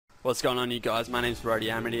What's going on, you guys? My name's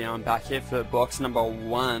Brodie-Amity and I'm back here for box number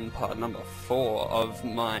 1, part number 4 of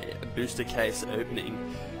my booster case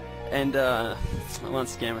opening. And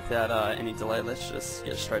once again, without any delay, let's just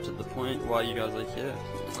get straight to the point while you guys are here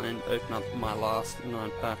and open up my last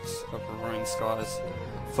 9 packs of Roaring Skies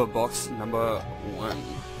for box number 1.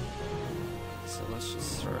 So let's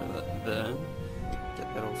just throw that there,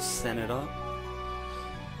 get that all centered up,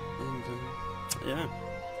 and yeah.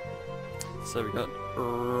 So we got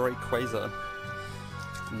Rayquaza,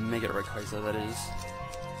 Mega Rayquaza that is,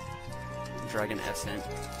 Dragon Ascent,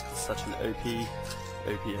 such an OP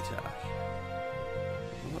attack.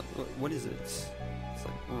 What is it? It's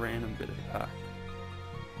like a random bit of a pack.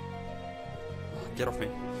 Get off me.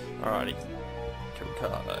 Alrighty, cool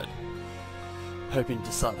card. Hoping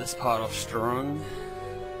to start this part off strong.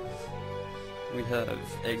 We have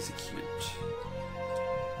Execute,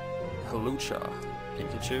 Halucha,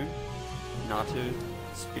 Pikachu, Natu,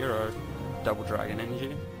 Spearow, Double Dragon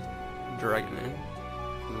Energy, Dragonair,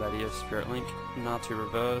 Latios Spirit Link, Natu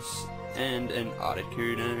Reverse, and an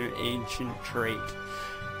Articuno Ancient Trait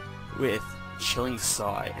with Chilling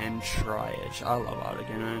Sigh and Tri-Edge. I love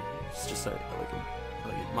Articuno. It's just so elegant.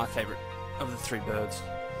 My favourite of the 3 birds.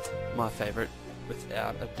 My favourite,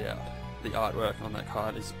 without a doubt. The artwork on that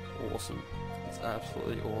card is awesome. It's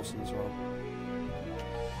absolutely awesome as well.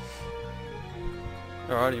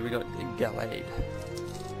 Alrighty, we got Gallade.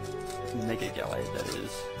 Mega Gallade, that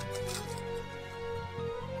is.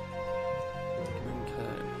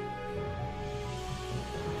 Okay.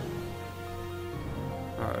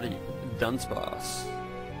 Alrighty, Dunsparce.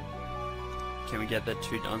 Can we get that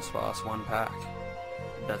 2 Dunsparce 1 pack?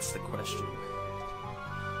 That's the question.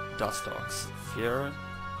 Dustox, Fiora,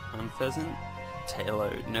 Unpheasant,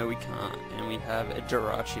 Taillow. No, we can't. And we have a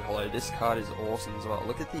Jirachi Holo. This card is awesome as well.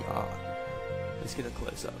 Look at the art. Let's get a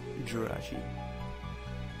close up. Jirachi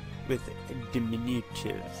with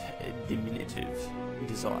diminutive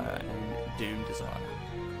Desire and Doom Desire.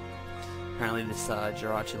 Apparently this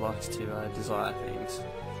Jirachi likes to desire things.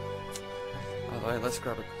 By the way, let's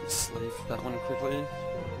grab a sleeve for that one quickly.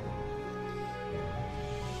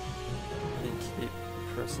 And keep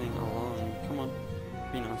pressing along. Come on,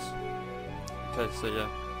 be nice. Okay, so yeah,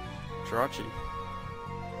 Jirachi.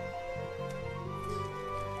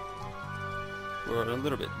 We're a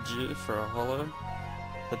little bit due for a holo.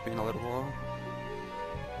 Had been a little while.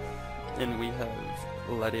 And we have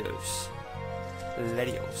Latios.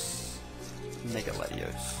 Mega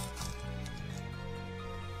Latios.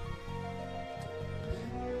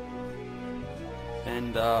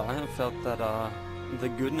 And I have felt that the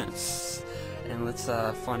goodness. And let's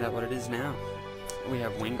find out what it is now. We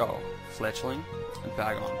have Wingull, Fletchling,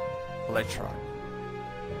 Bagon, Electro,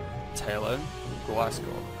 Taillow,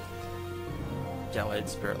 Gliscor, Gallade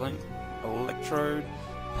Spirit Link, Electrode,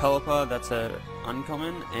 Pelipper, that's a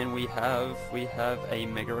uncommon, and we have a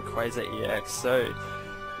Mega Rayquaza EX. So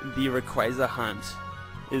the Rayquaza hunt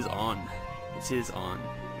is on. It is on.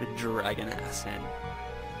 The Dragon Ascent.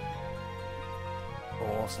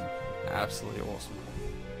 Awesome. Absolutely awesome.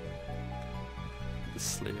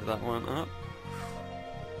 Just sleeve that one up.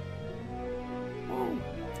 Whoa.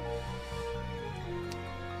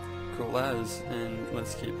 Cool as, and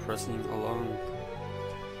let's keep pressing along.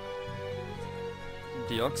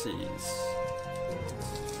 Deoxys.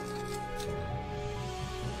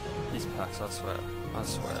 These packs, I swear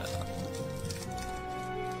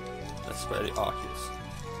the Arceus.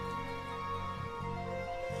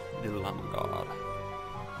 The Lamangard.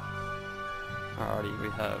 Alrighty, we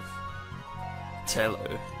have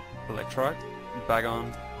Taillow, Electrite,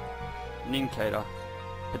 Bagon, Nincada,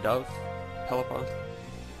 Pidove, Pelipper,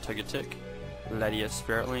 Togetic, Latios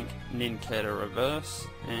Spirit Link, Nincada Reverse,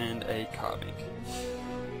 and a Carbink.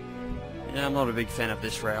 Yeah, I'm not a big fan of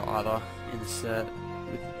this rail either in the set,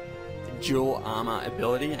 with dual armor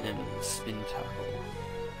ability and spin tackle.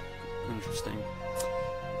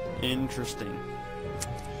 Interesting.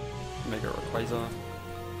 Mega Rayquaza.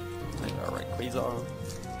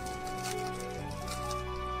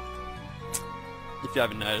 If you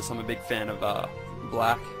haven't noticed, I'm a big fan of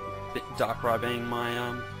Black, Darkrai being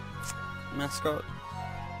my mascot.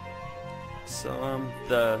 So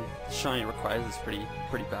the shiny Rayquaza is pretty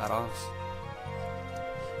badass.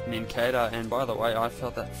 Nincada, and by the way, I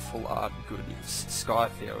felt that full art goodness.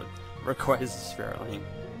 Skyfield, Rayquaza Spirit Link,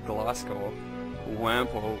 Gliscor,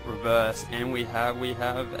 Wurmple Reverse, and we have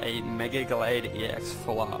a Mega Gallade EX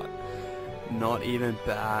full art. Not even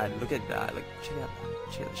bad. Look at that. Like, check out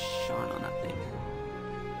the shine on that thing.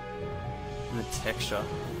 And the texture.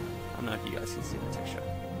 I don't know if you guys can see the texture.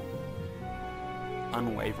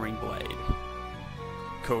 Unwavering blade.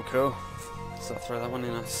 Cool. So I'll throw that one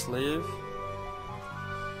in a sleeve.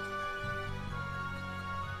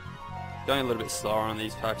 Going a little bit slower on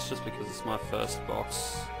these packs just because it's my first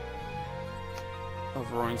box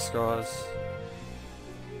of Roaring Skies.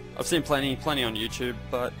 I've seen plenty on YouTube,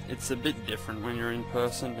 but it's a bit different when you're in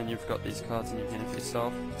person and you've got these cards in your hand for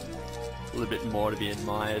yourself. A little bit more to be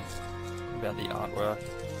admired about the artwork.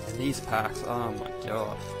 And these packs, oh my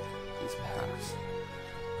god, these packs.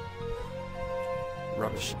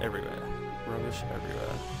 Rubbish everywhere. Rubbish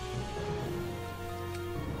everywhere.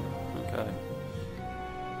 Okay.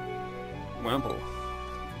 Wurmple,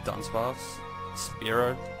 Dunsparce,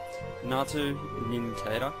 Spearow, Natu,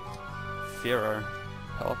 Nincada, Fearow,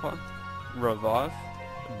 Pelipper, Revive,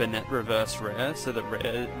 Banette Reverse Rare, so the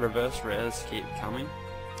reverse rares keep coming.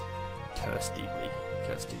 Curse Deeply,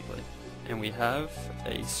 Curse Deeply. And we have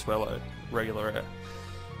a Swellow, regular rare.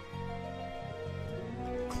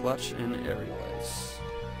 Clutch and Aerialace.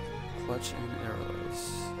 Clutch and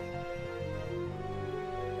Aerialace.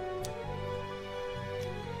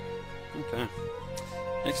 Okay.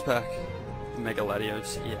 Next pack, Mega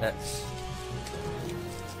Latios EX.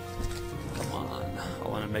 Come on, I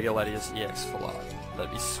want a Mega Latios EX full art.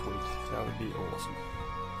 That'd be sweet. That would be awesome.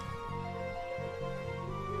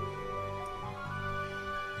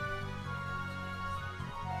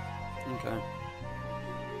 Okay.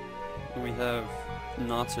 And we have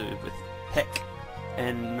Natu with Heck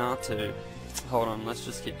and Natu. Hold on, let's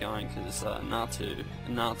just keep going because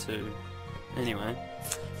Natu. Anyway,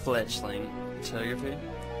 Fletchling, Togepi,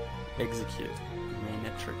 Execute,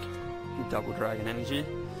 Manectric, Double Dragon Energy,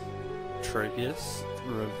 Tropius,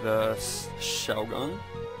 Reverse Shelgon,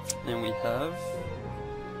 and we have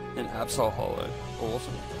an Absol Holo.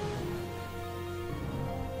 Awesome.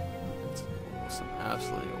 Awesome,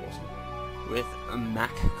 absolutely awesome. With a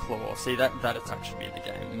Mac Claw. See, that attack should be in the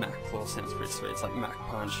game. Mac Claw sounds pretty sweet. It's like Mac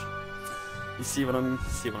Punch. You see what I'm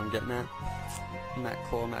getting at? Mac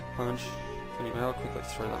Claw, Mac Punch. Anyway, I'll quickly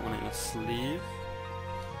throw that one in a sleeve.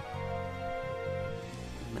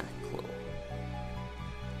 Mac Claw.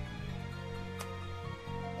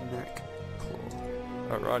 Mac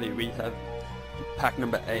Claw. Alrighty, we have pack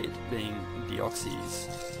number 8 being Deoxys.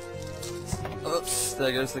 Oops,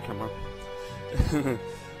 there goes the camera.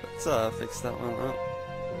 Let's fix that one up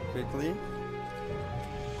quickly.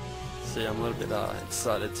 See, I'm a little bit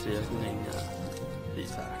excited to be opening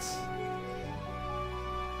these packs.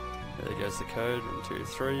 There goes the code, 1, 2,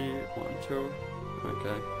 3, 1, 2,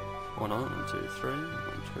 okay, 1 on, 1, 2, 3, 1,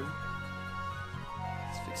 2,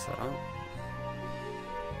 let's fix that up.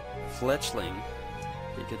 Fletchling,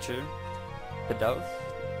 Pikachu, Pidove,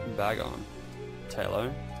 Bagon,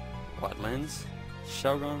 Tailo, White Lens,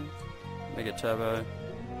 Shelgon, Mega Turbo,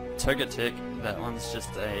 Togetic, that one's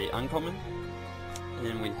just a uncommon,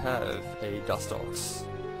 and we have a Dustox.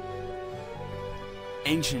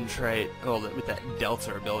 Ancient trait, with that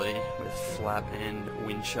Delta ability with Flap and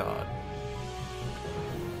Wind Shard.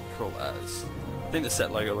 Cool as. I think the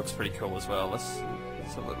set logo looks pretty cool as well. Let's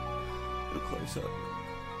have a little close up.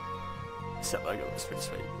 Set logo looks pretty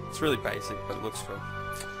sweet. It's really basic, but it looks cool.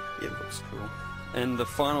 Yeah, it looks cool. And the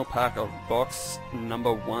final pack of box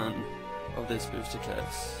number 1 of this booster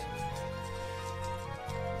case.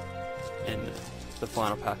 And the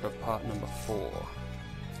final pack of part number 4.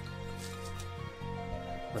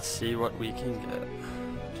 Let's see what we can get.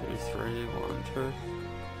 2, 3, 1, 2.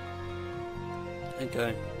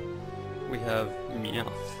 Okay. We have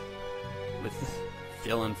Meowth with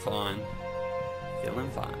Feelin' Fine. Feelin'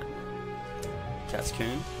 Fine.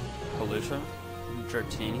 Cascoon, Halusha,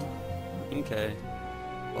 Dratini, Inkay.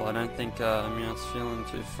 Well, I don't think Meowth's feeling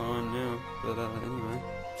too fine now, but anyway.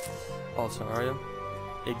 Altaria,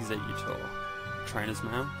 Executor, Trainer's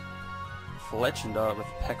Mail, Fletchinder with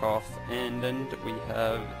Peck Off, and then we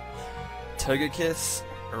have Togekiss,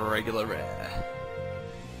 regular rare,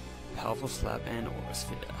 Powerful Slap, and Aura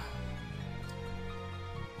Sphere.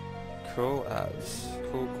 Cool as.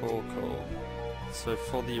 Cool. So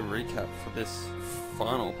for the recap for this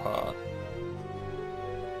final part,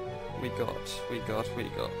 we got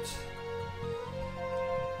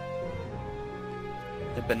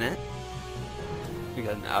the Banette, we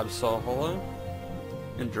got an Absol Holo,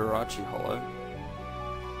 and Junichi Holo,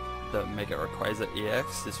 the Mega Rayquaza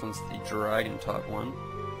EX, this one's the Dragon type one,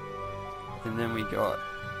 and then we got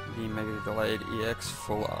the Mega Glade EX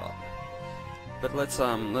full art. But let's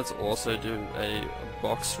also do a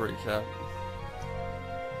box recap.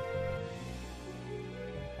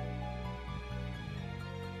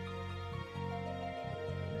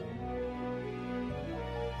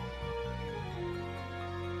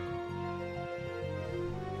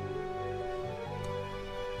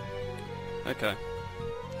 Okay.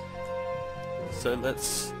 So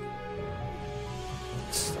let's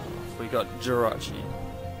start off. We got Junichi,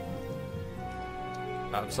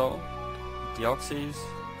 Absol, Deoxys,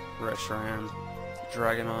 Reshiram,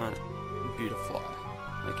 Dragonite, Beautifly.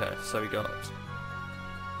 Okay, so we got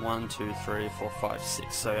 1, 2, 3, 4, 5,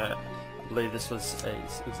 6. So I believe this was a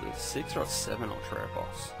 6 or a 7 ultra rare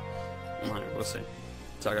box. No, we'll see.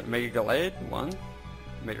 So I got Mega Gallade, 1,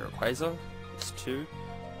 Mega Rayquaza, that's 2,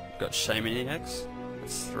 got Shaman EX,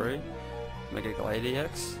 that's 3, Mega Gallade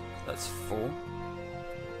EX, that's 4,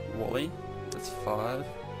 Wally, that's 5,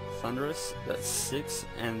 Thundurus, that's 6,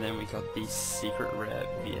 and then we got the secret rare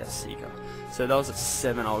VS Seeker. So that was a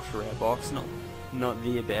 7 ultra rare box, not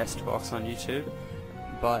the best box on YouTube,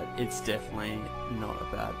 but it's definitely not a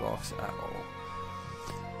bad box at all.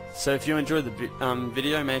 So if you enjoyed the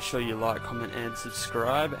video, make sure you like, comment and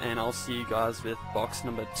subscribe, and I'll see you guys with box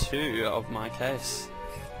number 2 of my case.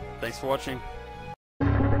 Thanks for watching.